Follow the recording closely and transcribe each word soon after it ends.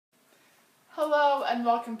Hello and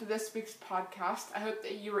welcome to this week's podcast. I hope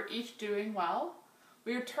that you are each doing well.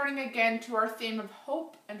 We are turning again to our theme of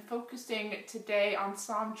hope and focusing today on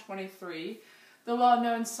Psalm 23, the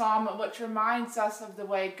well-known psalm which reminds us of the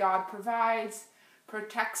way God provides,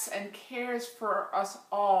 protects, and cares for us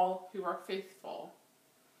all who are faithful.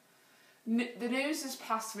 The news this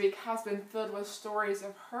past week has been filled with stories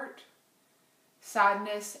of hurt,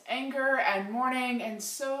 sadness, anger, and mourning, and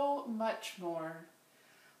so much more.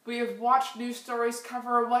 We have watched news stories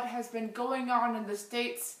cover what has been going on in the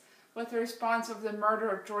States with the response of the murder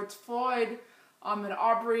of George Floyd, Ahmaud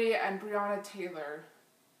Arbery, and Breonna Taylor.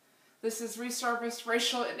 This has resurfaced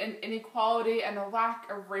racial inequality and a lack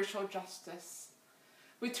of racial justice.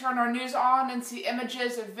 We turn our news on and see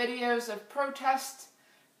images of videos of protest,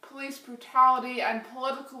 police brutality, and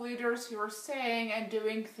political leaders who are saying and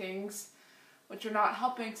doing things which are not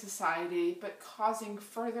helping society but causing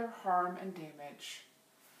further harm and damage.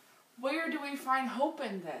 Where do we find hope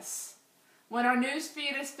in this? When our news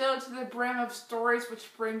feed is filled to the brim of stories which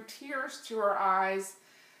bring tears to our eyes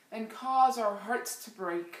and cause our hearts to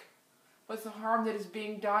break with the harm that is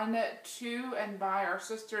being done to and by our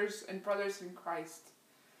sisters and brothers in Christ,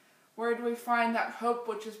 where do we find that hope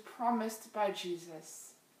which is promised by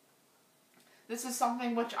Jesus? This is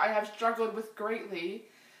something which I have struggled with greatly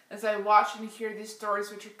as I watch and hear these stories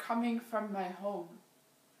which are coming from my home.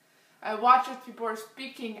 I watch as people are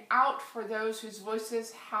speaking out for those whose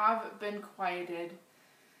voices have been quieted.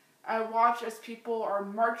 I watch as people are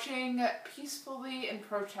marching peacefully in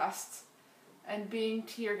protest and being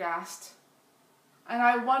tear-gassed. And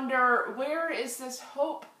I wonder, where is this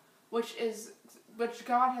hope which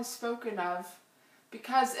God has spoken of?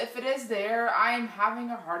 Because if it is there, I am having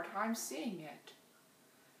a hard time seeing it.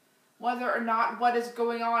 Whether or not what is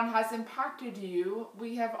going on has impacted you,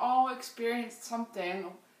 we have all experienced something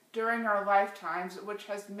during our lifetimes which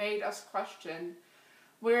has made us question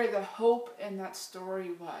where the hope in that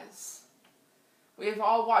story was. We have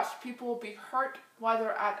all watched people be hurt,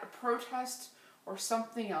 whether at a protest or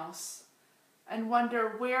something else, and wonder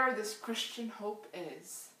where this Christian hope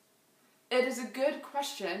is. It is a good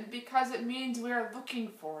question because it means we are looking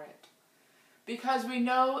for it, because we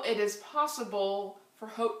know it is possible for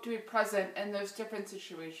hope to be present in those different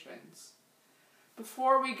situations.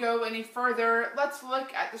 Before we go any further, let's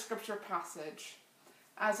look at the scripture passage.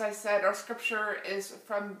 As I said, our scripture is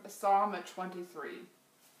from Psalm 23.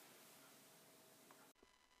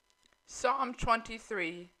 Psalm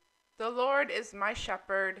 23. The Lord is my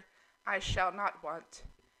shepherd, I shall not want.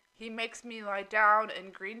 He makes me lie down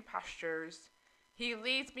in green pastures. He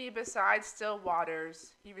leads me beside still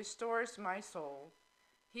waters. He restores my soul.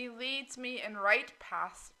 He leads me in right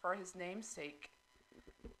paths for his name's sake.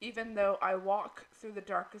 Even though I walk through the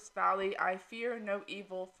darkest valley, I fear no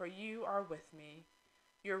evil, for you are with me.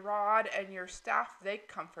 Your rod and your staff, they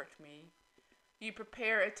comfort me. You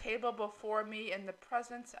prepare a table before me in the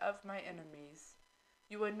presence of my enemies.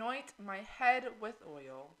 You anoint my head with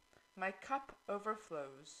oil. My cup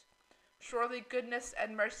overflows. Surely goodness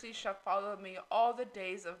and mercy shall follow me all the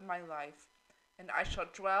days of my life, and I shall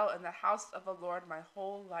dwell in the house of the Lord my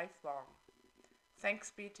whole life long.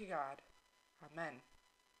 Thanks be to God. Amen.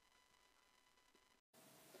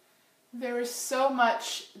 There is so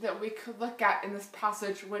much that we could look at in this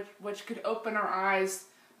passage which could open our eyes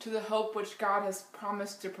to the hope which God has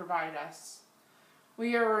promised to provide us.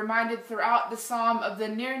 We are reminded throughout the psalm of the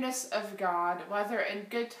nearness of God, whether in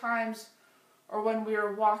good times or when we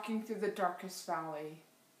are walking through the darkest valley.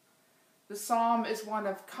 The psalm is one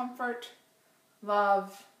of comfort,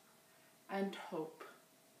 love, and hope.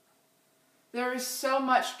 There is so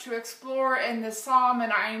much to explore in this psalm,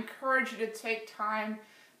 and I encourage you to take time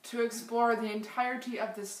to explore the entirety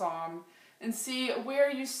of this psalm and see where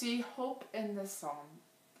you see hope in this psalm.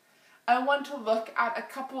 I want to look at a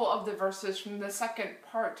couple of the verses from the second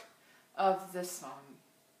part of this psalm.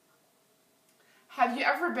 Have you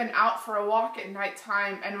ever been out for a walk at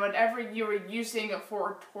nighttime and whatever you are using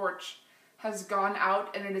for a torch has gone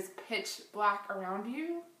out and it is pitch black around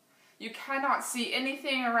you? You cannot see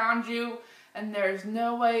anything around you, and there is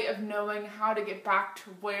no way of knowing how to get back to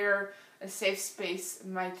where a safe space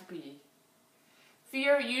might be.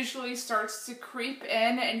 Fear usually starts to creep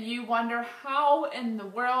in, and you wonder how in the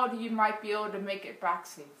world you might be able to make it back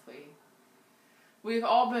safely. We've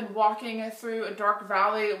all been walking through a dark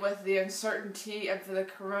valley with the uncertainty of the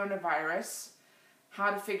coronavirus,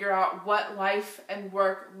 how to figure out what life and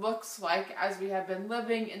work looks like as we have been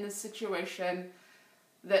living in this situation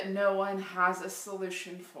that no one has a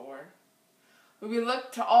solution for. We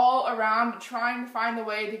look to all around trying to find a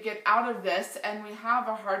way to get out of this, and we have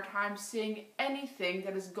a hard time seeing anything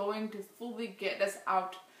that is going to fully get us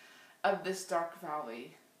out of this dark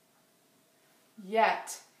valley.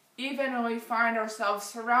 Yet, even when we find ourselves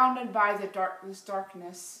surrounded by this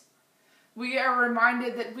darkness, we are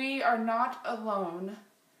reminded that we are not alone,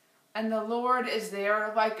 and the Lord is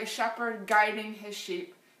there like a shepherd guiding his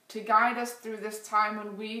sheep to guide us through this time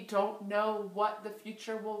when we don't know what the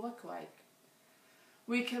future will look like.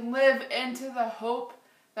 We can live into the hope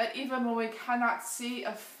that even when we cannot see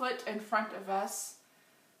a foot in front of us,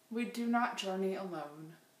 we do not journey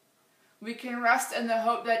alone. We can rest in the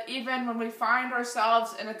hope that even when we find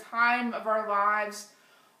ourselves in a time of our lives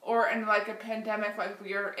or in like a pandemic like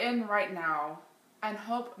we are in right now, and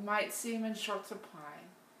hope might seem in short supply,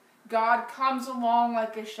 God comes along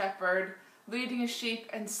like a shepherd, leading his sheep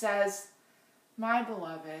and says, "My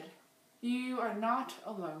beloved, you are not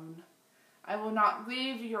alone. I will not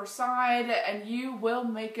leave your side, and you will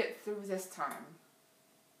make it through this time."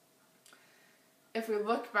 If we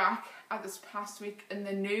look back at this past week in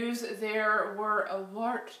the news, there were a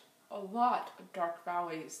lot of dark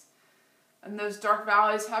valleys. And those dark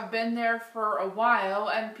valleys have been there for a while,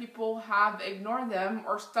 and people have ignored them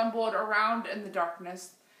or stumbled around in the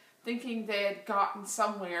darkness, thinking they had gotten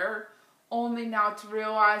somewhere, only now to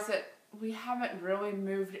realize that we haven't really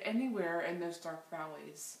moved anywhere in those dark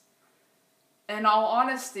valleys. In all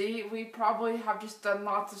honesty, we probably have just done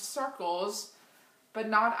lots of circles, but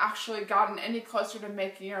not actually gotten any closer to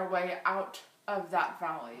making our way out of that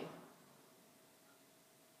valley.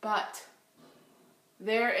 But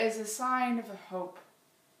there is a sign of hope.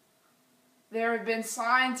 There have been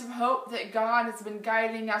signs of hope that God has been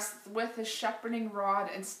guiding us with his shepherding rod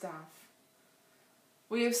and staff.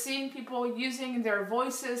 We have seen people using their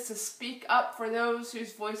voices to speak up for those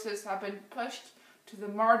whose voices have been pushed to the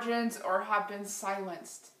margins or have been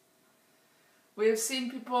silenced. We have seen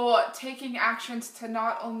people taking actions to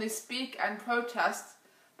not only speak and protest,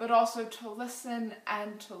 but also to listen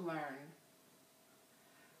and to learn.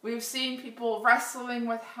 We have seen people wrestling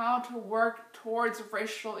with how to work towards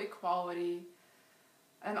racial equality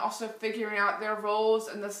and also figuring out their roles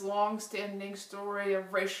in this long-standing story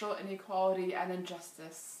of racial inequality and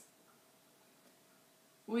injustice.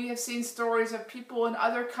 We have seen stories of people in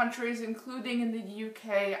other countries, including in the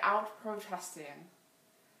UK, out protesting.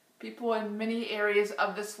 People in many areas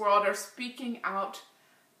of this world are speaking out,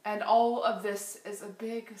 and all of this is a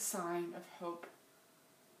big sign of hope.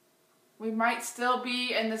 We might still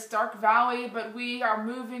be in this dark valley, but we are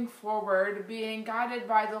moving forward, being guided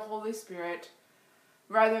by the Holy Spirit,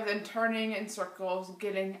 rather than turning in circles,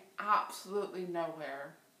 getting absolutely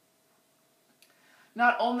nowhere.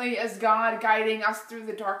 Not only is God guiding us through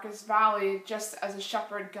the darkest valley, just as a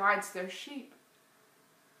shepherd guides their sheep,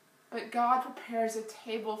 but God prepares a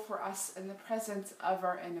table for us in the presence of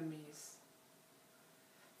our enemies.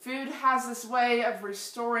 Food has this way of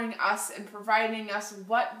restoring us and providing us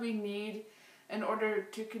what we need in order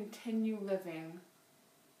to continue living.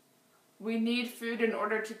 We need food in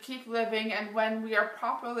order to keep living, and when we are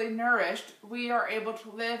properly nourished, we are able to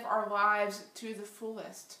live our lives to the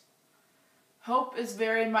fullest. Hope is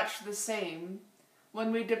very much the same.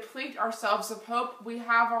 When we deplete ourselves of hope, we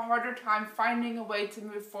have a harder time finding a way to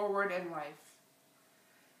move forward in life.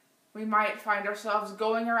 We might find ourselves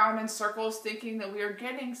going around in circles thinking that we are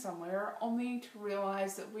getting somewhere, only to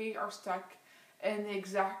realize that we are stuck in the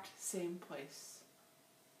exact same place.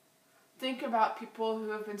 Think about people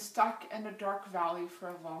who have been stuck in a dark valley for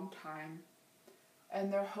a long time,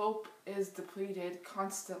 and their hope is depleted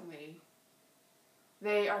constantly.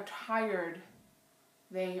 They are tired,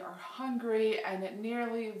 they are hungry, and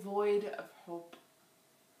nearly void of hope.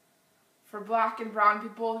 For Black and brown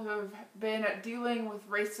people who have been dealing with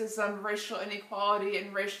racism, racial inequality,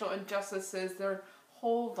 and racial injustices their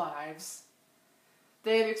whole lives,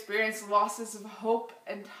 they have experienced losses of hope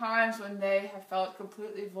and times when they have felt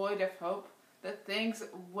completely void of hope that things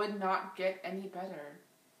would not get any better.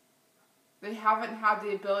 They haven't had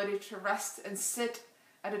the ability to rest and sit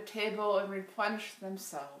at a table and replenish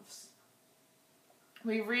themselves.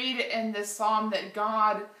 We read in this psalm that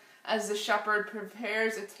God, as the shepherd,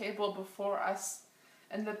 prepares a table before us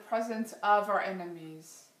in the presence of our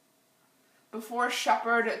enemies. Before a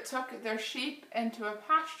shepherd took their sheep into a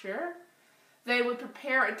pasture, they would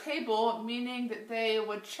prepare a table, meaning that they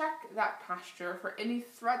would check that pasture for any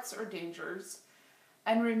threats or dangers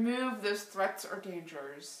and remove those threats or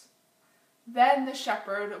dangers. Then the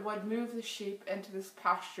shepherd would move the sheep into this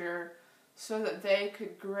pasture so that they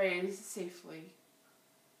could graze safely.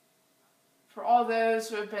 For all those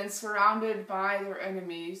who have been surrounded by their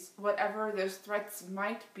enemies, whatever those threats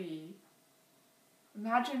might be,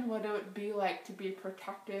 imagine what it would be like to be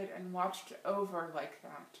protected and watched over like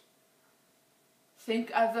that.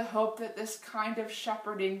 Think of the hope that this kind of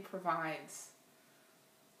shepherding provides.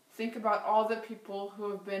 Think about all the people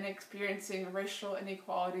who have been experiencing racial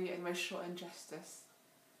inequality and racial injustice.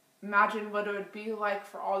 Imagine what it would be like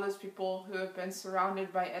for all those people who have been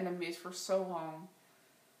surrounded by enemies for so long,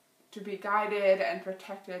 to be guided and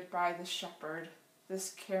protected by the shepherd,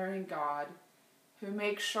 this caring God, who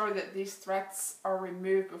makes sure that these threats are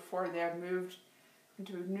removed before they are moved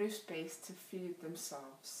into a new space to feed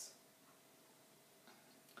themselves.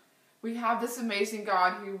 We have this amazing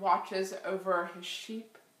God who watches over his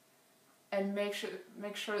sheep and make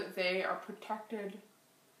sure that they are protected,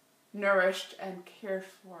 nourished, and cared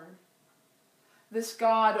for. This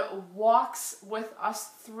God walks with us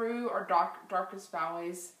through our darkest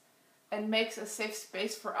valleys and makes a safe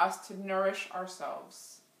space for us to nourish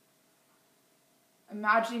ourselves.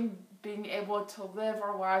 Imagine being able to live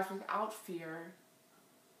our lives without fear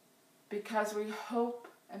because we hope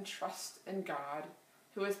and trust in God,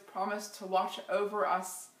 who has promised to watch over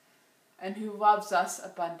us and who loves us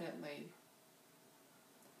abundantly.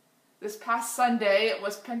 This past Sunday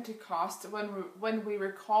was Pentecost when we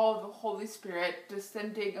recall the Holy Spirit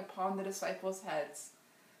descending upon the disciples' heads,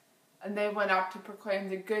 and they went out to proclaim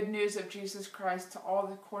the good news of Jesus Christ to all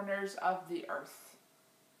the corners of the earth.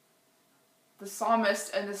 The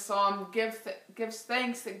psalmist in the psalm gives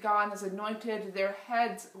thanks that God has anointed their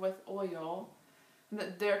heads with oil and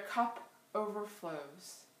that their cup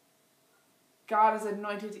overflows. God has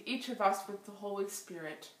anointed each of us with the Holy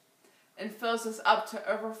Spirit and fills us up to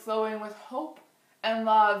overflowing with hope and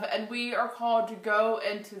love, and we are called to go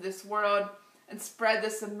into this world and spread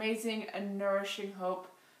this amazing and nourishing hope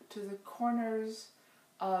to the corners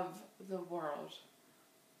of the world.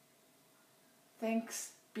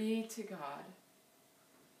 Thanks be to God.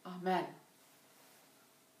 Amen.